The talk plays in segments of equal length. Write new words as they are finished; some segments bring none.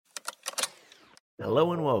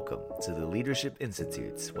Hello and welcome to the Leadership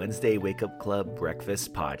Institute's Wednesday Wake Up Club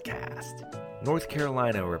Breakfast Podcast. North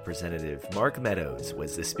Carolina Representative Mark Meadows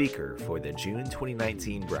was the speaker for the June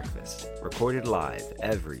 2019 breakfast, recorded live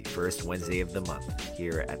every first Wednesday of the month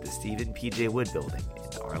here at the Stephen P.J. Wood Building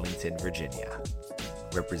in Arlington, Virginia.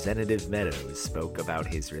 Representative Meadows spoke about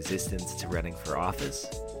his resistance to running for office,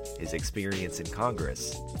 his experience in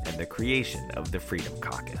Congress, and the creation of the Freedom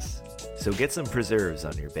Caucus. So get some preserves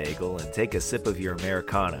on your bagel and take a sip of your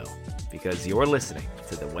Americano, because you're listening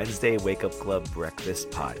to the Wednesday Wake Up Club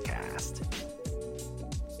Breakfast Podcast.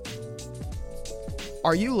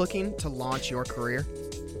 Are you looking to launch your career?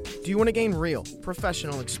 Do you want to gain real,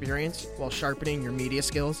 professional experience while sharpening your media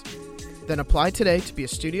skills? Then apply today to be a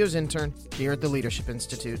Studios intern here at the Leadership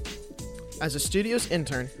Institute. As a Studios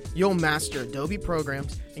intern, you'll master Adobe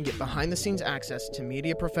programs and get behind-the-scenes access to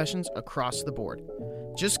media professions across the board.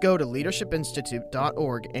 Just go to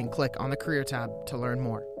leadershipinstitute.org and click on the Career tab to learn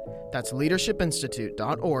more. That's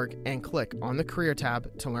leadershipinstitute.org and click on the Career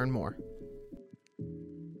tab to learn more.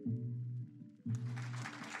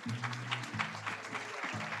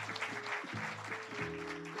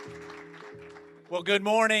 Well, good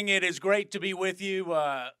morning. It is great to be with you.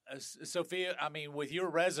 Sophia, with your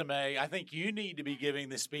resume, I think you need to be giving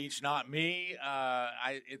the speech, not me.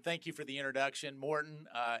 I thank you for the introduction. Morton,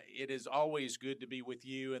 it is always good to be with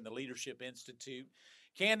you and the Leadership Institute.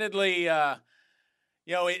 Candidly,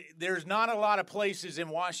 there's not a lot of places in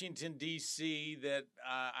Washington, D.C. that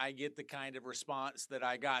I get the kind of response that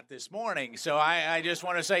I got this morning. So I just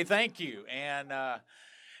want to say thank you.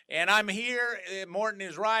 And I'm here, Morton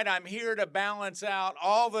is right, I'm here to balance out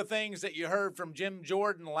all the things that you heard from Jim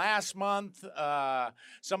Jordan last month.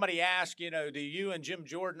 Somebody asked, do you and Jim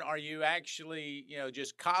Jordan, are you actually,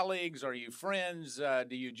 just colleagues? Are you friends?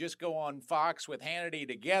 Do you just go on Fox with Hannity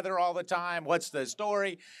together all the time? What's the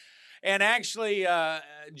story? And actually,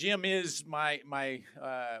 Jim is my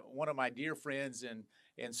one of my dear friends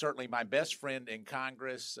and certainly my best friend in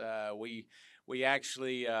Congress. We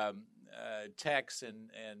actually text and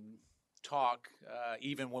talk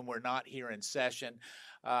even when we're not here in session.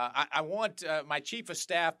 I want my Chief of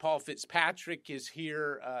Staff, Paul Fitzpatrick, is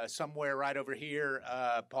here somewhere right over here.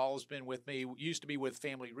 Paul's been with me, used to be with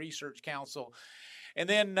Family Research Council. And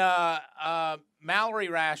then Mallory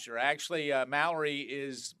Rasher. Actually, Mallory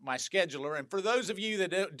is my scheduler. And for those of you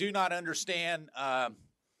that do not understand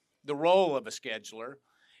the role of a scheduler,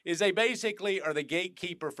 is they basically are the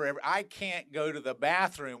gatekeeper for I can't go to the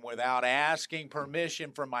bathroom without asking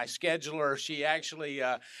permission from my scheduler. She actually,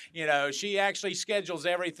 she actually schedules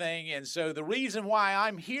everything. And so the reason why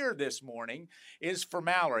I'm here this morning is for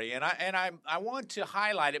Mallory. And I want to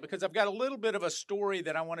highlight it because I've got a little bit of a story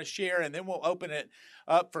that I want to share, and then we'll open it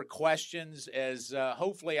up for questions as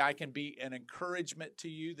hopefully I can be an encouragement to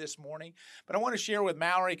you this morning. But I want to share with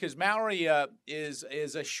Mallory because Mallory is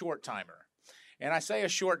a short timer. And I say a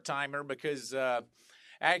short timer because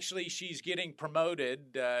actually she's getting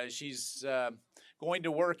promoted. She's going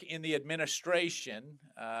to work in the administration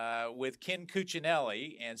with Ken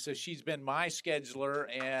Cuccinelli. And so she's been my scheduler.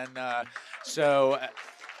 And so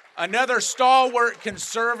another stalwart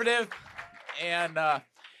conservative. And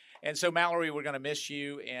so, Mallory, we're going to miss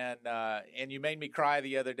you. And you made me cry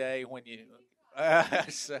the other day when you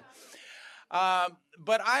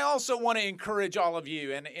but I also want to encourage all of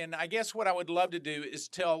you, and I guess what I would love to do is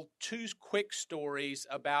tell two quick stories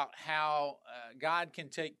about how God can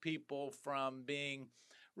take people from being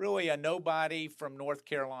really a nobody from North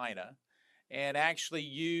Carolina and actually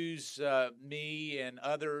use me and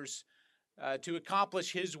others to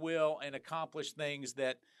accomplish His will and accomplish things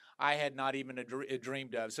that I had not even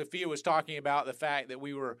dreamed of. Sophia was talking about the fact that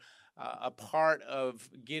we were a part of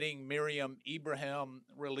getting Miriam Ibrahim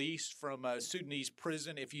released from a Sudanese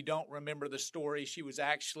prison. If you don't remember the story, she was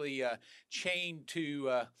actually chained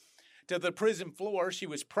to the prison floor. She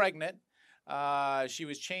was pregnant. She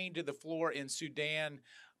was chained to the floor in Sudan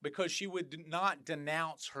because she would not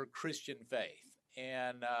denounce her Christian faith.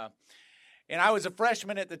 And I was a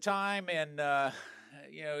freshman at the time, and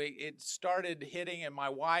it started hitting, and my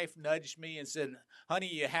wife nudged me and said, "Honey,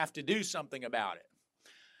 you have to do something about it."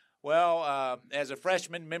 Well, as a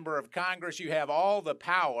freshman member of Congress, you have all the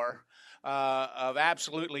power of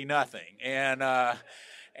absolutely nothing. And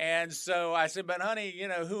so I said, "But honey,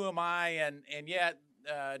 who am I?" And yet,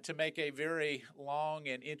 to make a very long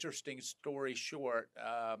and interesting story short,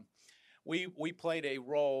 we played a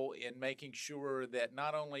role in making sure that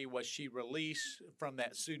not only was she released from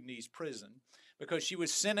that Sudanese prison, because she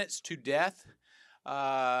was sentenced to death.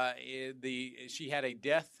 She had a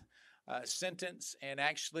death sentence, and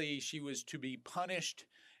actually she was to be punished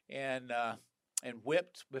and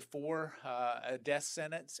whipped before a death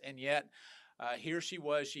sentence, and yet here she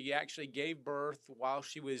was. She actually gave birth while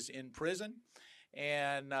she was in prison,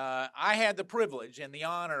 and I had the privilege and the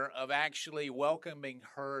honor of actually welcoming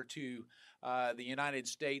her to the United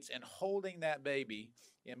States and holding that baby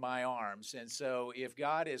in my arms. And so if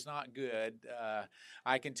God is not good,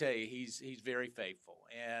 I can tell you he's very faithful.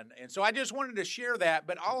 And so I just wanted to share that,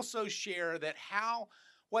 but also share that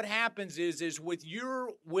what happens is with your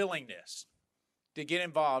willingness to get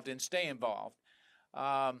involved and stay involved,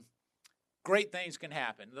 great things can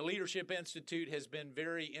happen. The Leadership Institute has been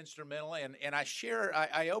very instrumental, and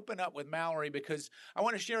I open up with Mallory because I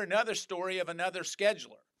want to share another story of another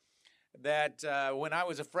scheduler that when I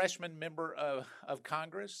was a freshman member of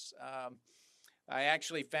Congress, I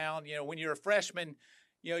actually found, when you're a freshman,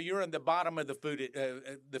 you're in the bottom of the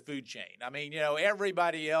food chain. I mean,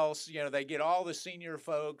 everybody else, they get all the senior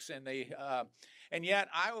folks, and and yet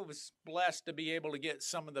I was blessed to be able to get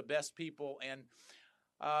some of the best people, and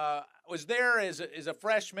was there as a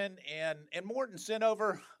freshman, and Morton sent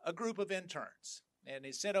over a group of interns, and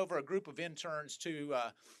he sent over a group of interns to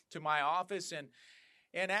my office,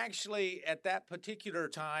 and actually, at that particular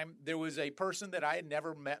time, there was a person that I had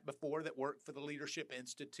never met before that worked for the Leadership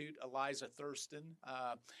Institute, Eliza Thurston.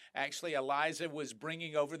 Actually, Eliza was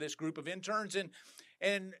bringing over this group of interns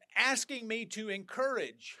and asking me to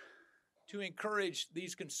encourage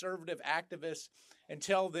these conservative activists and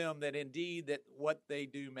tell them that indeed that what they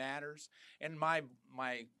do matters. And my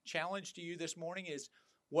challenge to you this morning is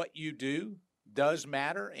what you do does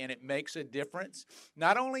matter, and it makes a difference,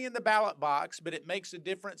 not only in the ballot box, but it makes a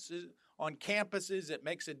difference on campuses. It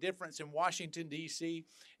makes a difference in Washington, D.C.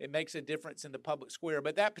 It makes a difference in the public square.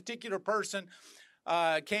 But that particular person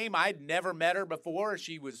came. I'd never met her before.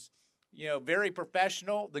 She was, very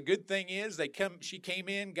professional. The good thing is she came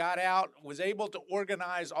in, got out, was able to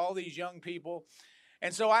organize all these young people.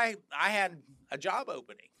 And so I had a job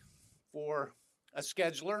opening for a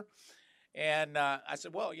scheduler. And I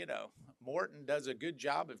said, well, Morton does a good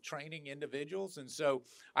job of training individuals. And so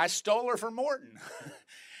I stole her from Morton.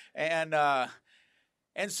 and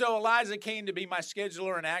so Eliza came to be my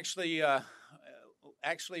scheduler and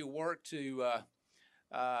actually worked to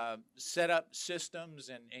set up systems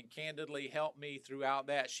and candidly help me throughout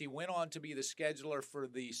that. She went on to be the scheduler for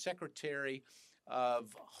the Secretary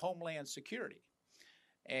of Homeland Security.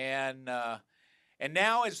 And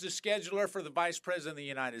now is the scheduler for the Vice President of the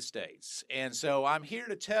United States. And so I'm here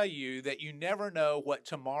to tell you that you never know what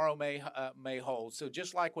tomorrow may hold. So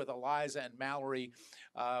just like with Eliza and Mallory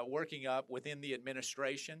working up within the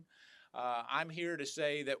administration, I'm here to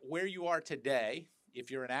say that where you are today,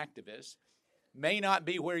 if you're an activist, may not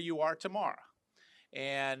be where you are tomorrow.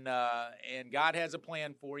 And God has a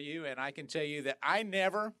plan for you. And I can tell you that I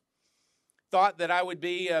never thought that I would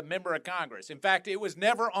be a member of Congress. In fact, it was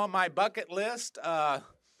never on my bucket list. I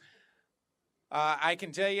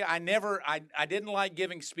can tell you, I didn't like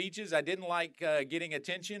giving speeches. I didn't like getting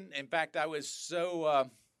attention. In fact, I was so,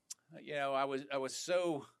 I was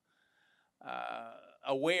so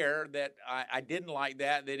aware that I didn't like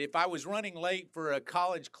that if I was running late for a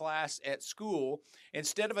college class at school,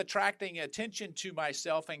 instead of attracting attention to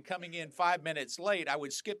myself and coming in 5 minutes late, I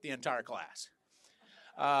would skip the entire class.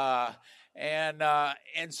 And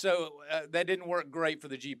so that didn't work great for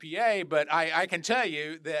the GPA, but I can tell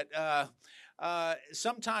you that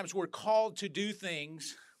sometimes we're called to do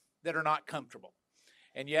things that are not comfortable.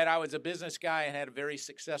 And yet I was a business guy and had a very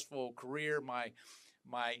successful career. My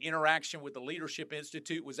interaction with the Leadership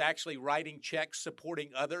Institute was actually writing checks, supporting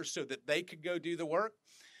others so that they could go do the work,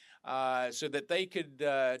 so that they could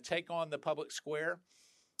take on the public square.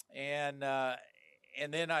 And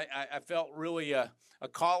then I felt really a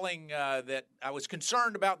calling that I was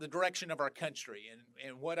concerned about the direction of our country.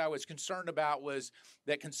 And what I was concerned about was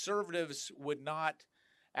that conservatives would not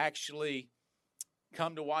actually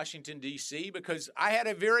come to Washington, D.C. because I had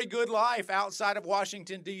a very good life outside of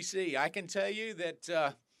Washington, D.C. I can tell you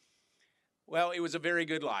that, it was a very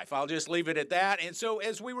good life. I'll just leave it at that. And so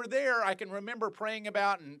as we were there, I can remember praying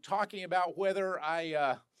about and talking about whether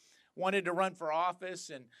I wanted to run for office,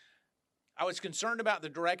 and I was concerned about the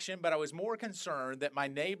direction, but I was more concerned that my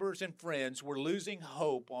neighbors and friends were losing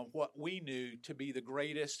hope on what we knew to be the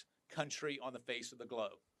greatest country on the face of the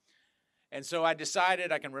globe. And so I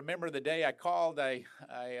decided, I can remember the day I called, I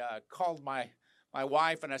called my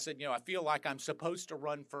wife and I said, I feel like I'm supposed to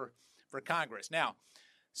run for Congress. Now,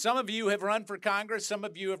 some of you have run for Congress, some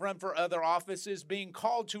of you have run for other offices. Being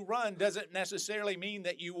called to run doesn't necessarily mean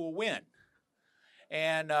that you will win.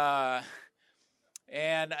 And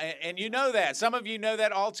And you know that. Some of you know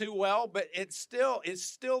that all too well, but it's still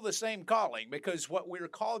the same calling, because what we're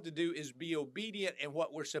called to do is be obedient in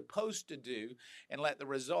what we're supposed to do and let the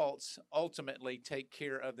results ultimately take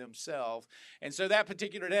care of themselves. And so that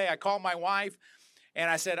particular day, I called my wife and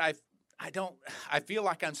I said, I feel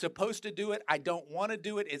like I'm supposed to do it. I don't want to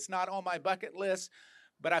do it. It's not on my bucket list,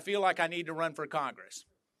 but I feel like I need to run for Congress.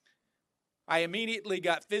 I immediately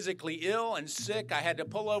got physically ill and sick. I had to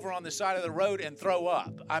pull over on the side of the road and throw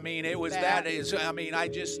up. I mean, it was I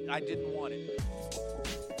didn't want it.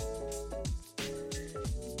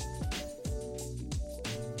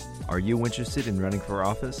 Are you interested in running for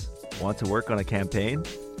office? Want to work on a campaign?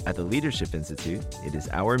 At the Leadership Institute, it is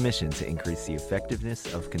our mission to increase the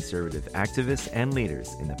effectiveness of conservative activists and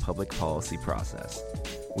leaders in the public policy process.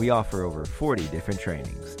 We offer over 40 different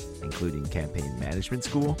trainings, including campaign management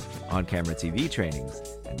school, on-camera TV trainings,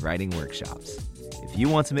 and writing workshops. If you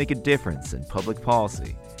want to make a difference in public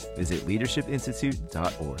policy, visit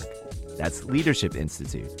leadershipinstitute.org. That's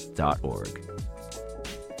leadershipinstitute.org.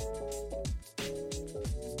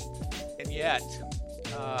 And yet,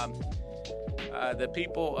 the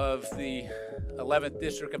people of the 11th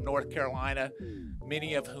District of North Carolina,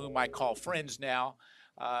 many of whom I call friends now,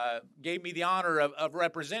 gave me the honor of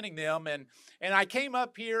representing them. And I came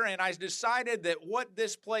up here and I decided that what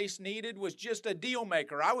this place needed was just a deal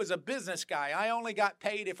maker. I was a business guy. I only got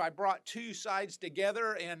paid if I brought two sides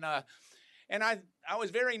together. And I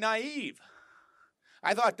was very naive.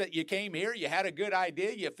 I thought that you came here, you had a good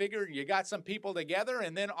idea, you figured you got some people together,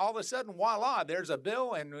 and then all of a sudden, voila, there's a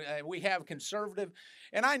bill, and we have conservative.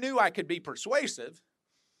 And I knew I could be persuasive,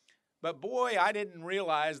 but boy, I didn't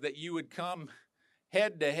realize that you would come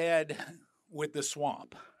head to head with the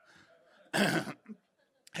swamp.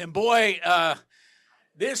 And boy,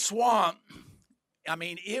 this swamp, I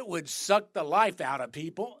mean, it would suck the life out of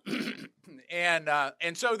people. And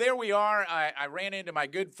so there we are. I ran into my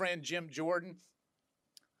good friend Jim Jordan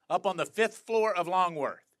up on the 5th floor of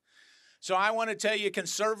Longworth. So I want to tell you,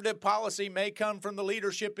 conservative policy may come from the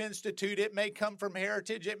Leadership Institute. It may come from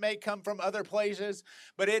Heritage. It may come from other places.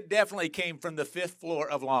 But it definitely came from the 5th floor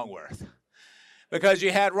of Longworth. Because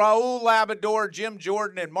you had Raul Labrador, Jim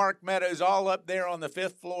Jordan, and Mark Meadows all up there on the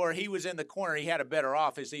 5th floor. He was in the corner. He had a better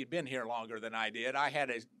office. He'd been here longer than I did. I had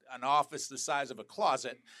an office the size of a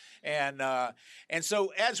closet. And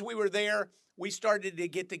so as we were there, we started to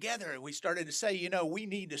get together and we started to say, we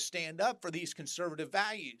need to stand up for these conservative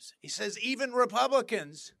values. He says, even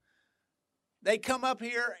Republicans, they come up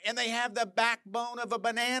here and they have the backbone of a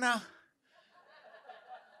banana.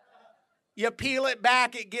 You peel it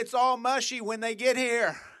back, it gets all mushy when they get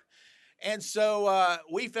here. And so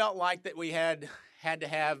we felt like that we had to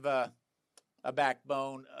have a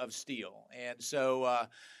backbone of steel. And so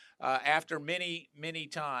after many, many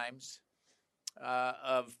times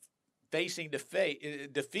of facing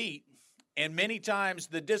defeat, and many times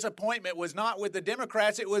the disappointment was not with the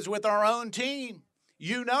Democrats, it was with our own team.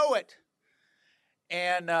 You know it.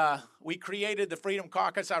 And we created the Freedom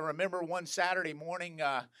Caucus. I remember one Saturday morning,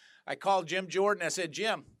 I called Jim Jordan. I said,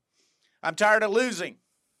 Jim, I'm tired of losing.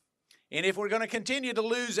 And if we're going to continue to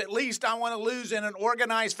lose, at least I want to lose in an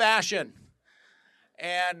organized fashion.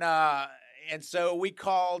 And so we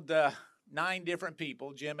called 9 different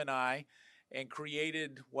people, Jim and I, and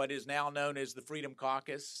created what is now known as the Freedom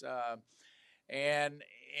Caucus.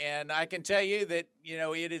 And I can tell you that,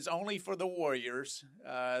 it is only for the warriors,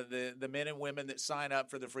 the men and women that sign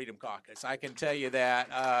up for the Freedom Caucus. I can tell you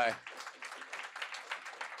that.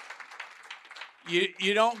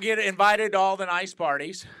 You don't get invited to all the nice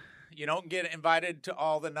parties. You don't get invited to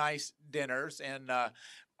all the nice dinners. And a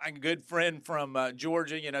good friend from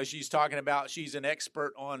Georgia, she's talking about she's an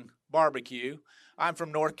expert on barbecue. I'm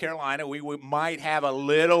from North Carolina. We might have a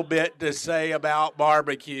little bit to say about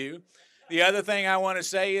barbecue. The other thing I want to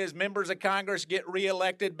say is members of Congress get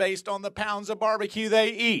reelected based on the pounds of barbecue they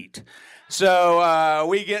eat. So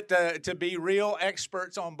we get to be real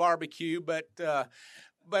experts on barbecue. But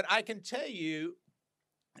I can tell you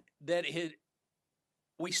that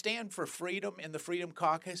we stand for freedom in the Freedom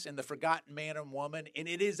Caucus and the forgotten man and woman, and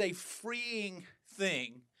it is a freeing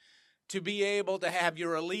thing to be able to have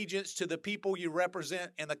your allegiance to the people you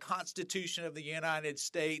represent and the Constitution of the United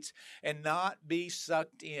States and not be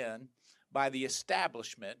sucked in by the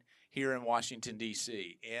establishment here in Washington,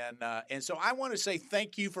 D.C. And so I want to say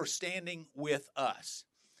thank you for standing with us.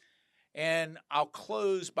 And I'll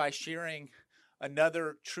close by sharing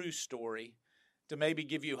another true story to maybe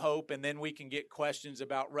give you hope, and then we can get questions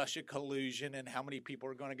about Russia collusion and how many people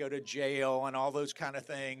are going to go to jail and all those kind of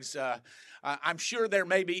things. I'm sure there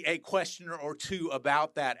may be a question or two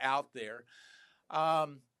about that out there.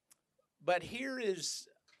 But here is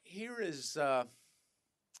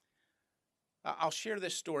I'll share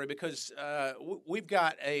this story because we've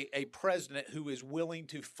got a president who is willing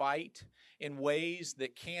to fight in ways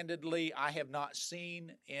that, candidly, I have not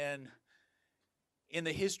seen in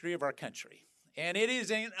the history of our country. And it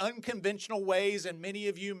is in unconventional ways, and many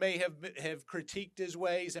of you may have critiqued his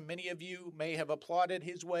ways, and many of you may have applauded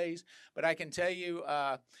his ways. But I can tell you,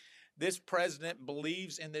 this president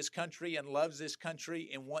believes in this country and loves this country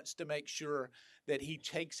and wants to make sure that he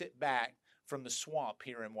takes it back from the swamp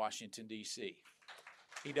here in Washington, D.C.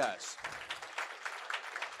 He does.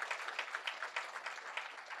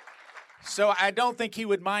 So I don't think he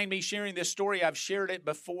would mind me sharing this story. I've shared it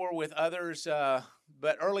before with others,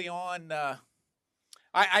 but early on,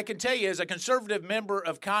 I can tell you, as a conservative member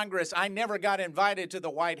of Congress, I never got invited to the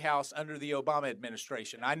White House under the Obama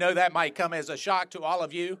administration. I know that might come as a shock to all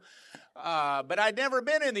of you, but I'd never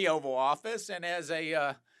been in the Oval Office. And as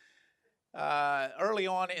early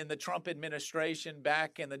on in the Trump administration,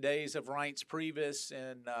 back in the days of Reince Priebus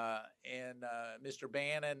and Mr.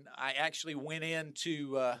 Bannon, I actually went in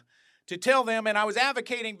to tell them, and I was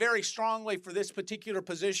advocating very strongly for this particular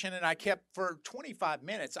position, and I kept for 25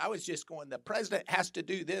 minutes. I was just going, the president has to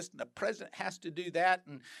do this, and the president has to do that,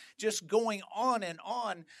 and just going on and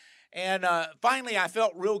on. And finally, I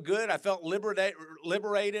felt real good. I felt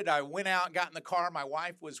liberated. I went out, got in the car. My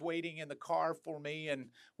wife was waiting in the car for me, and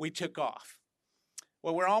we took off.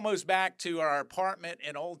 Well, we're almost back to our apartment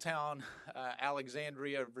in Old Town,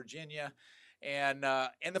 Alexandria, Virginia, and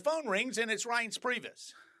the phone rings, and it's Reince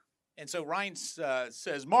Priebus. And so Reince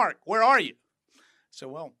says, "Mark, where are you?" So,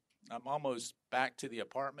 well, I'm almost back to the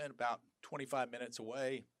apartment, about 25 minutes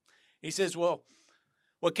away. He says, well,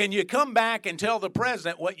 can you come back and tell the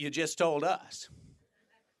president what you just told us?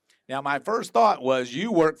 Now, my first thought was,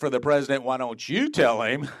 you work for the president, why don't you tell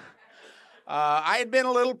him? I had been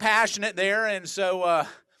a little passionate there, and so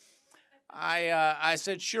I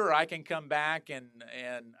said, sure, I can come back. And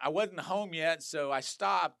I wasn't home yet, so I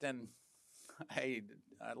stopped, and I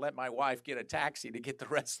let my wife get a taxi to get the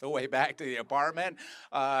rest of the way back to the apartment.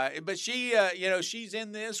 But she, she's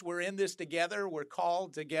in this. We're in this together. We're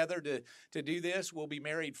called together to do this. We'll be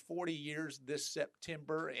married 40 years this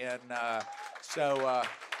September. And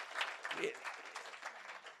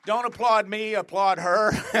don't applaud me, applaud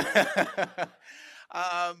her.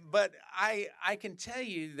 But I can tell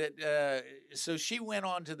you that, so she went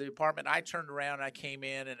on to the apartment. I turned around, and I came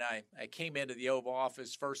in, and I came into the Oval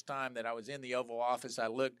Office. First time that I was in the Oval Office, I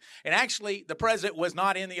looked, and actually the president was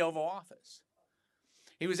not in the Oval Office.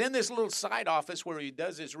 He was in this little side office where he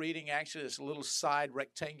does his reading, actually this little side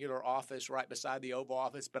rectangular office right beside the Oval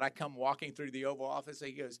Office. But I come walking through the Oval Office,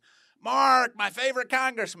 and he goes, "Mark, my favorite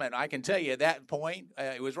congressman." I can tell you at that point,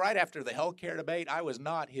 it was right after the health care debate. I was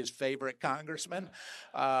not his favorite congressman.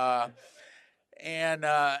 And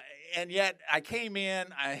yet I came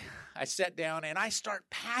in, I sat down, and I start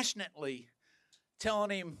passionately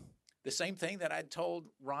telling him the same thing that I'd told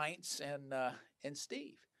Reince and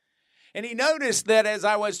Steve. And he noticed that as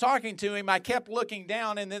I was talking to him, I kept looking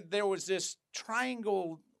down, and then there was this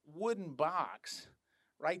triangle wooden box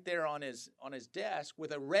right there on his desk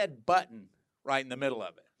with a red button right in the middle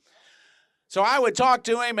of it. So I would talk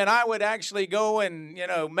to him, and I would actually go and,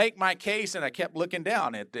 make my case, and I kept looking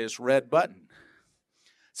down at this red button.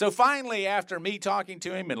 So finally, after me talking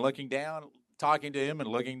to him and looking down, talking to him and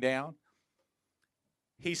looking down,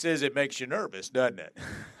 he says, "It makes you nervous, doesn't it?"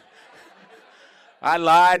 I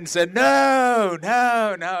lied and said, no, it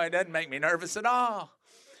doesn't make me nervous at all.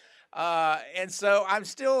 And so I'm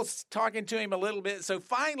still talking to him a little bit. So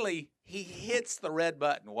finally, he hits the red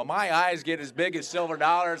button. Well, my eyes get as big as silver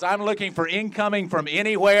dollars. I'm looking for incoming from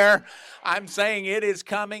anywhere. I'm saying it is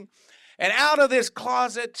coming. And out of this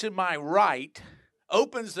closet to my right,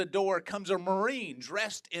 opens the door, comes a Marine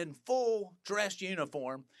dressed in full dress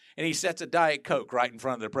uniform, and he sets a Diet Coke right in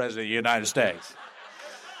front of the President of the United States.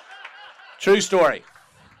 True story.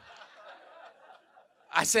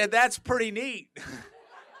 I said, "That's pretty neat."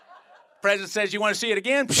 President says, "You want to see it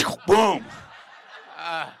again?" Boom.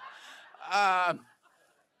 I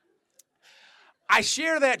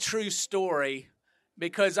share that true story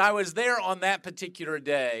because I was there on that particular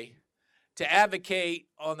day to advocate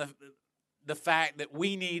on the fact that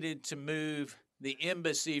we needed to move the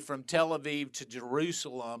embassy from Tel Aviv to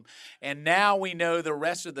Jerusalem. And now we know the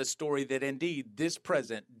rest of the story, that indeed this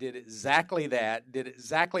president did exactly that, did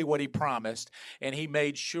exactly what he promised, and he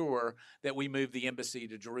made sure that we moved the embassy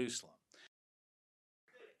to Jerusalem.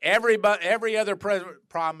 Every other president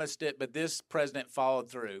promised it, but this president followed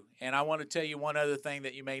through. And I want to tell you one other thing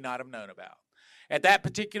that you may not have known about. At that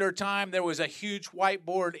particular time, there was a huge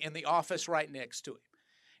whiteboard in the office right next to him.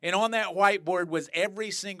 And on that whiteboard was every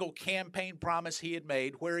single campaign promise he had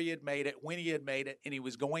made, where he had made it, when he had made it, and he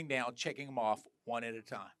was going down, checking them off one at a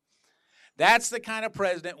time. That's the kind of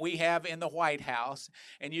president we have in the White House.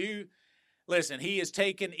 And listen, he has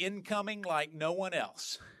taken incoming like no one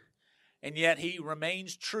else. And yet he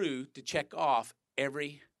remains true to check off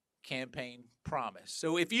every campaign promise.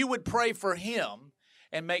 So if you would pray for him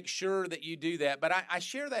and make sure that you do that. But I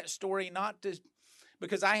share that story not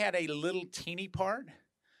because I had a little teeny part.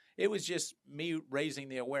 It was just me raising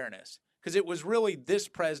the awareness, because it was really this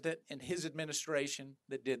president and his administration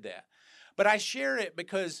that did that. But I share it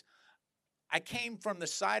because I came from the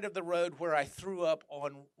side of the road where I threw up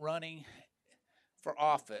on running for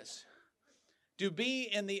office, to be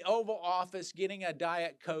in the Oval Office getting a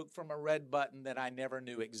Diet Coke from a red button that I never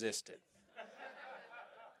knew existed.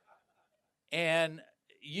 And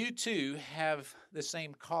you too have the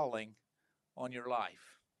same calling on your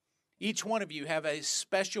life. Each one of you have a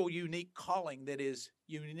special, unique calling that is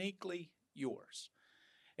uniquely yours.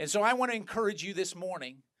 And so I want to encourage you this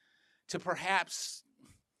morning to perhaps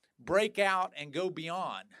break out and go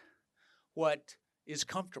beyond what is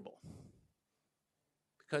comfortable.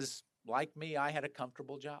 Because like me, I had a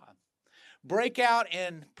comfortable job. Break out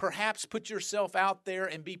and perhaps put yourself out there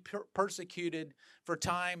and be persecuted for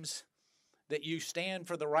times that you stand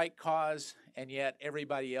for the right cause, and yet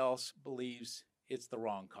everybody else believes it's the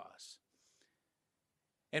wrong cause.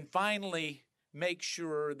 And finally, make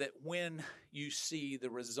sure that when you see the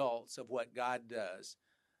results of what God does,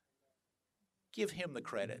 give him the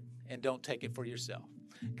credit and don't take it for yourself.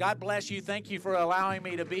 God bless you. Thank you for allowing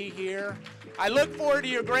me to be here. I look forward to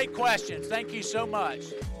your great questions. Thank you so much.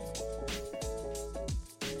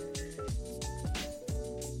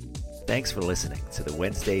 Thanks for listening to the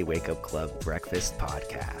Wednesday Wake Up Club Breakfast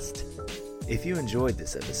Podcast. If you enjoyed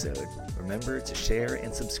this episode, remember to share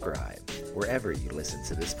and subscribe wherever you listen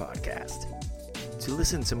to this podcast. To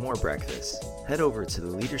listen to more breakfast, head over to the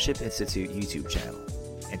Leadership Institute YouTube channel.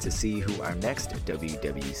 And to see who our next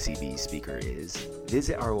WWCB speaker is,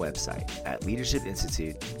 visit our website at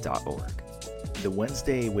leadershipinstitute.org. The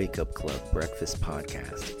Wednesday Wake Up Club Breakfast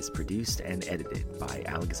Podcast is produced and edited by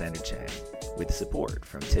Alexander Chang, with support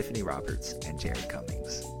from Tiffany Roberts and Jared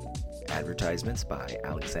Cummings. Advertisements by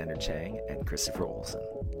Alexander Chang and Christopher Olson.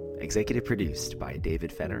 Executive produced by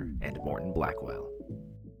David Fenner and Morton Blackwell.